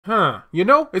You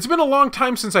know, it's been a long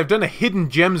time since I've done a hidden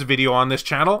gems video on this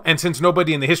channel, and since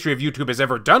nobody in the history of YouTube has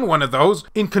ever done one of those,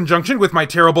 in conjunction with my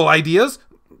terrible ideas,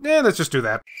 let's just do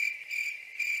that.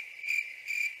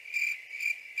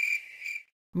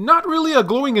 Not really a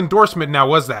glowing endorsement now,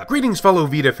 was that? Greetings fellow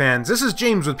Vita fans, this is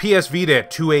James with PS Vita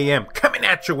at 2 AM, coming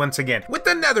at you once again with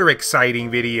another exciting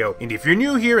video. And if you're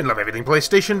new here and love everything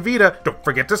PlayStation Vita, don't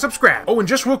forget to subscribe. Oh, and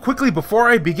just real quickly before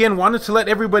I begin, wanted to let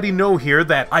everybody know here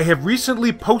that I have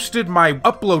recently posted my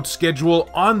upload schedule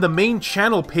on the main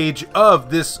channel page of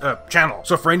this channel.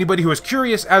 So for anybody who is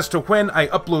curious as to when I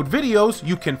upload videos,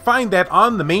 you can find that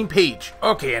on the main page.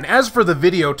 Okay, and as for the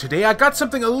video today, I got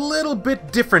something a little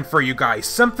bit different for you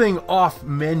guys. Something off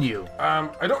menu.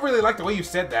 I don't really like the way you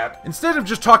said that. Instead of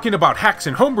just talking about hacks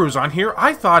and homebrews on here,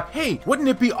 I thought, hey, wouldn't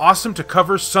it be awesome to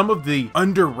cover some of the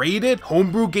underrated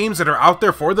homebrew games that are out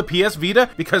there for the PS Vita?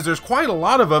 Because there's quite a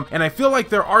lot of them, and I feel like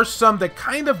there are some that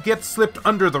kind of get slipped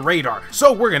under the radar.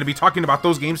 So we're going to be talking about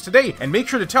those games today, and make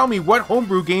sure to tell me what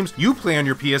homebrew games you play on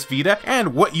your PS Vita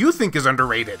and what you think is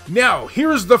underrated. Now,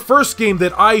 here's the first game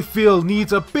that I feel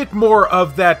needs a bit more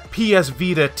of that PS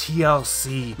Vita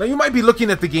TLC. Now, you might be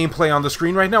looking at the gameplay on the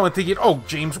screen right now and thinking, oh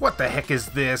James, what the heck is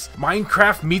this?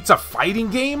 Minecraft meets a fighting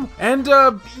game? And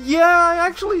yeah,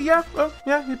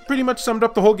 it pretty much summed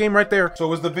up the whole game right there.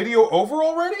 So is the video over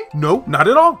already? No, not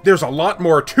at all. There's a lot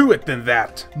more to it than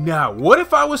that. Now, what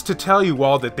if I was to tell you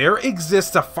all that there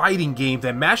exists a fighting game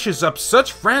that mashes up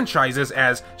such franchises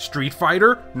as Street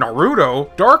Fighter,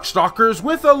 Naruto, Darkstalkers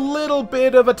with a little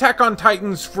bit of Attack on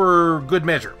Titans for good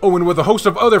measure. Oh, and with a host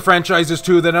of other franchises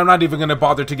too that I'm not even going to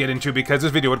bother to get into because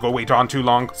this video would go way on too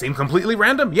long. Seem completely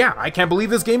random? Yeah, I can't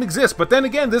believe this game exists, but then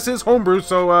again, this is homebrew,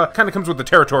 so kind of comes with the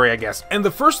territory, I guess. And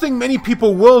the first thing many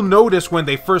people will notice when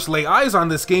they first lay eyes on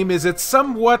this game is its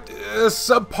somewhat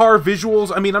subpar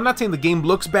visuals. I mean, I'm not saying the game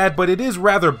looks bad, but it is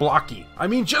rather blocky. I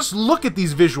mean, just look at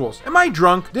these visuals. Am I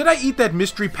drunk? Did I eat that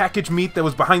mystery package meat that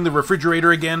was behind the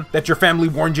refrigerator again, that your family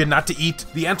warned you not to eat?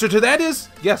 The answer to that is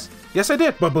yes. Yes, I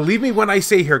did. But believe me when I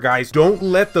say here, guys, don't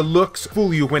let the looks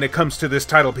fool you when it comes to this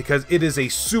title, because it is a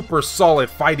super solid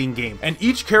fighting game. And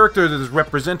each character that is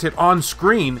represented on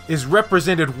screen is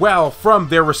represented well from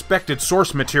their respected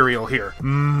source material here.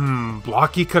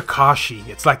 Blocky Kakashi.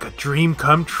 It's like a dream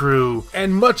come true.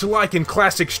 And much like in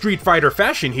classic Street Fighter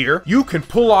fashion here, you can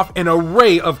pull off an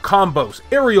array of combos.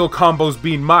 Aerial combos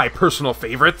being my personal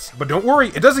favorites. But don't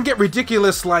worry, it doesn't get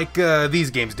ridiculous like these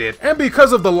games did. And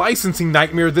because of the licensing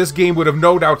nightmare this game would have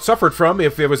no doubt suffered from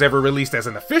if it was ever released as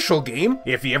an official game,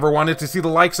 if you ever wanted to see the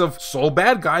likes of Soul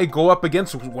Bad Guy go up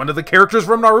against one of the characters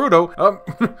from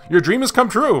Naruto, your dream has come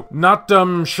true. Not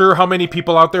sure how many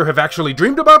people out there have actually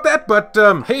dreamed about that, but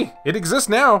hey, it exists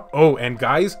now. Oh, and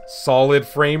guys, solid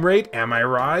frame rate, am I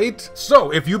right?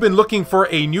 So if you've been looking for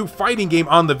a new fighting game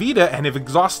on the Vita and have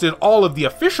exhausted all of the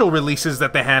official releases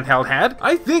that the handheld had,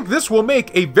 I think this will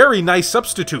make a very nice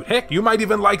substitute. Heck, you might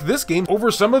even like this game over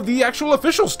some of the actual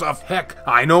official stuff. Heck,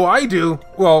 I know I do.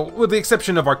 Well, with the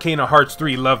exception of Arcana Hearts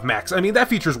 3 Love Max. I mean, that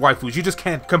features waifus. You just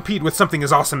can't compete with something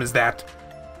as awesome as that.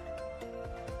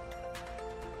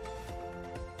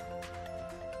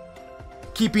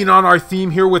 Keeping on our theme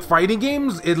here with fighting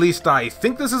games, at least I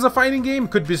think this is a fighting game.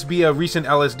 Could this be a recent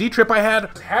LSD trip I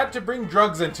had? Had to bring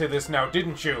drugs into this now,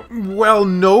 didn't you? Well,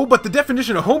 no, but the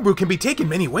definition of homebrew can be taken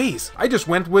many ways. I just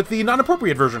went with the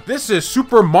non-appropriate version. This is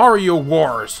Super Mario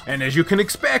Wars, and as you can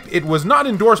expect, it was not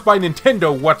endorsed by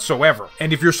Nintendo whatsoever.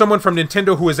 And if you're someone from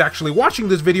Nintendo who is actually watching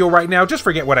this video right now, just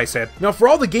forget what I said. Now, for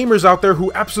all the gamers out there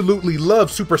who absolutely love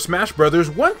Super Smash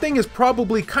Bros., one thing has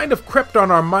probably kind of crept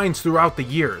on our minds throughout the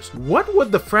years. What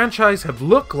would the franchise have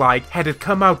looked like had it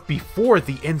come out before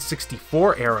the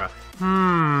N64 era?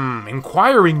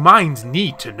 Inquiring minds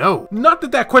need to know. Not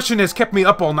that that question has kept me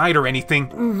up all night or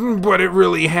anything, but it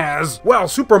really has. Well,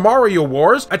 Super Mario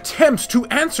Wars attempts to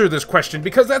answer this question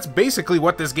because that's basically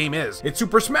what this game is. It's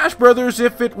Super Smash Bros.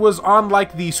 If it was on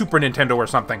like the Super Nintendo or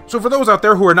something. So for those out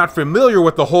there who are not familiar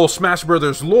with the whole Smash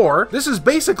Bros. Lore, this is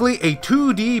basically a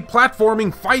 2D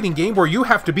platforming fighting game where you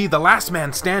have to be the last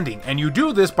man standing, and you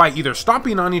do this by either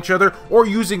stomping on each other or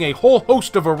using a whole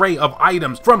host of array of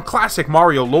items from classic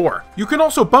Mario lore. You can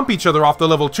also bump each other off the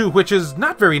level too, which is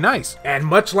not very nice. And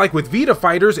much like with Vita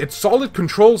Fighters, it's solid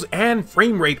controls and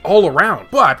frame rate all around.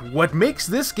 But what makes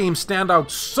this game stand out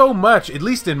so much, at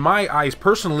least in my eyes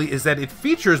personally, is that it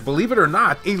features, believe it or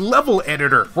not, a level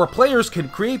editor where players can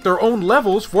create their own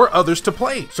levels for others to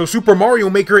play. So Super Mario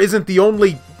Maker isn't the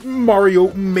only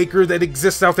Mario Maker that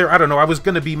exists out there. I don't know, I was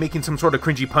gonna be making some sort of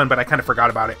cringy pun, but I kind of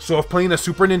forgot about it. So if playing a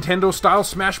Super Nintendo style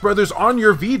Smash Bros. On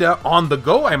your Vita, on the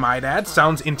go I might add,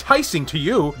 sounds enticing to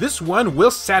you, this one will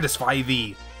satisfy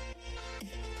thee.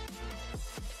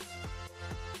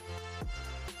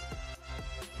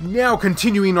 Now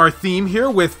continuing our theme here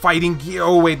with fighting.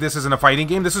 Oh wait, this isn't a fighting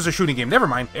game, this is a shooting game, never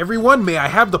mind. Everyone, may I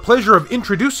have the pleasure of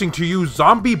introducing to you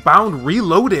Zombie Bound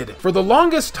Reloaded. For the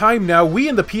longest time now, we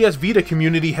in the PS Vita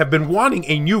community have been wanting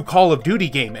a new Call of Duty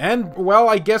game, and well,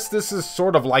 I guess this is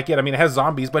sort of like it. I mean, it has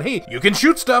zombies, but hey, you can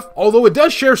shoot stuff. Although it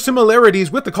does share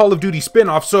similarities with the Call of Duty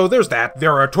spin-off, so there's that.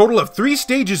 There are a total of 3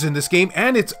 stages in this game,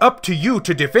 and it's up to you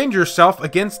to defend yourself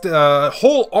against a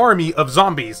whole army of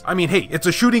zombies. I mean, hey, it's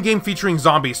a shooting game featuring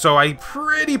zombies, so I'm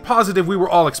pretty positive we were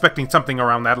all expecting something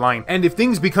around that line. And if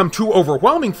things become too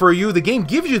overwhelming for you, the game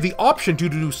gives you the option to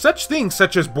do such things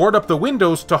such as board up the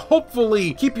windows to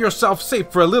hopefully keep yourself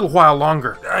safe for a little while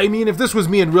longer. I mean, if this was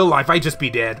me in real life, I'd just be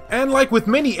dead. And like with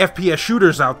many FPS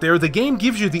shooters out there, the game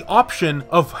gives you the option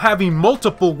of having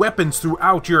multiple weapons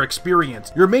throughout your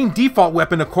experience. Your main default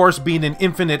weapon, of course, being an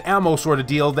infinite ammo sort of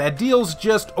deal that deals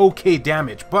just okay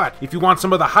damage. But if you want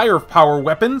some of the higher power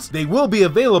weapons, they will be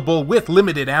available with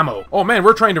limited ammo. Oh man,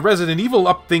 we're trying to Resident Evil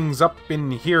up things up in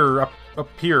here, up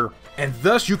here. And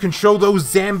thus you can show those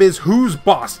zombies who's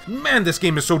boss. Man, this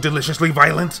game is so deliciously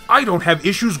violent. I don't have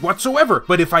issues whatsoever,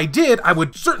 but if I did, I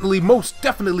would certainly most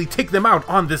definitely take them out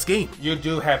on this game. You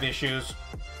do have issues.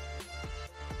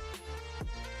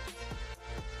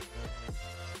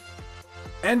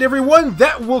 And everyone,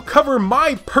 that will cover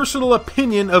my personal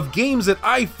opinion of games that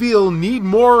I feel need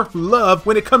more love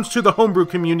when it comes to the homebrew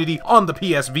community on the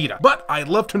PS Vita. But I'd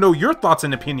love to know your thoughts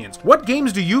and opinions. What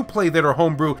games do you play that are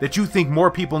homebrew that you think more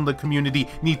people in the community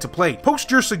need to play? Post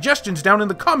your suggestions down in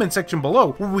the comment section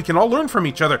below where we can all learn from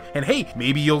each other. And hey,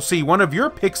 maybe you'll see one of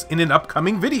your picks in an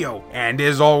upcoming video. And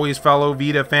as always, fellow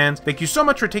Vita fans, thank you so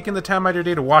much for taking the time out of your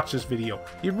day to watch this video.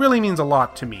 It really means a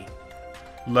lot to me.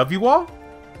 Love you all,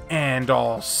 and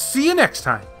I'll see you next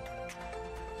time.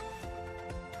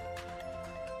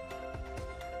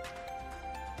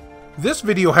 This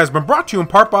video has been brought to you in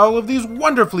part by all of these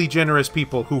wonderfully generous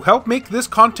people who help make this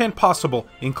content possible,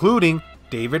 including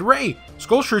David Ray,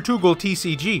 Skullshirtugel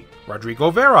TCG,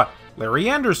 Rodrigo Vera, Larry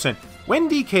Anderson,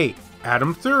 Wendy K,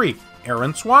 Adam Thury,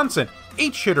 Aaron Swanson,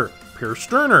 H-Hitter, Pierce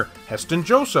Sterner, Heston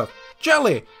Joseph,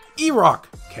 Jelly, E-Rock,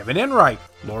 Kevin Enright,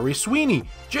 Lori Sweeney,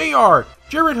 JR,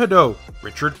 Jared Haddo,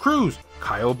 Richard Cruz,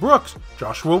 Kyle Brooks,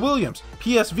 Joshua Williams,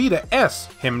 PS Vita S,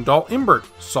 Himdall Imbert,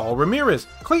 Saul Ramirez,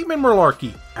 Clayton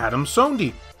Merlarkey, Adam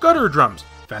Sondi, Gutter Drums,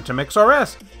 Phantom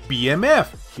XRS,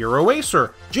 BMF, Hero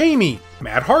Acer, Jamie,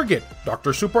 Matt Hargett,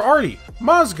 Dr. Super Artie,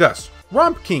 Mazgus,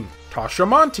 Romp King, Tasha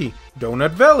Monty,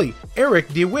 Donut Valley, Eric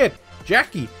DeWitt,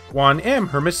 Jackie, Juan M.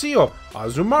 Hermosillo,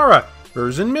 Azumara,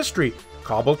 Version Mystery,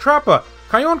 Cobble Trappa,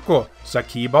 Kayonko,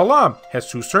 Saqib Alam,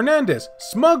 Jesus Hernandez,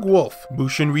 Smug Wolf,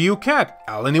 Bushin Ryu Cat,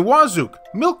 Alan Iwazuk,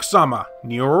 Milk Sama,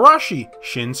 Neo Arashi,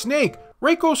 Shin Snake,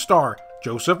 Reiko Star,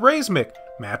 Joseph Razmik,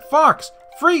 Matt Fox,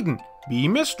 Frayden, B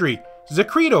Mystery,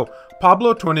 Zacrito,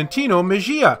 Pablo Torrentino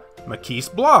Mejia,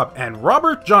 Makis Blob, and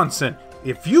Robert Johnson.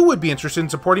 If you would be interested in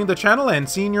supporting the channel and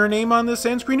seeing your name on this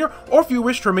end screener, or if you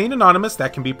wish to remain anonymous,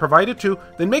 that can be provided too,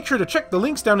 then make sure to check the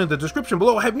links down in the description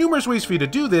below. I have numerous ways for you to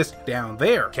do this down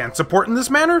there. Can't support in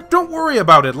this manner? Don't worry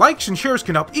about it. Likes and shares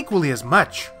can help equally as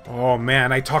much. Oh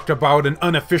man, I talked about an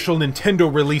unofficial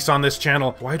Nintendo release on this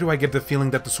channel. Why do I get the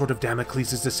feeling that the sword of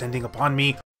Damocles is descending upon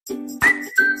me?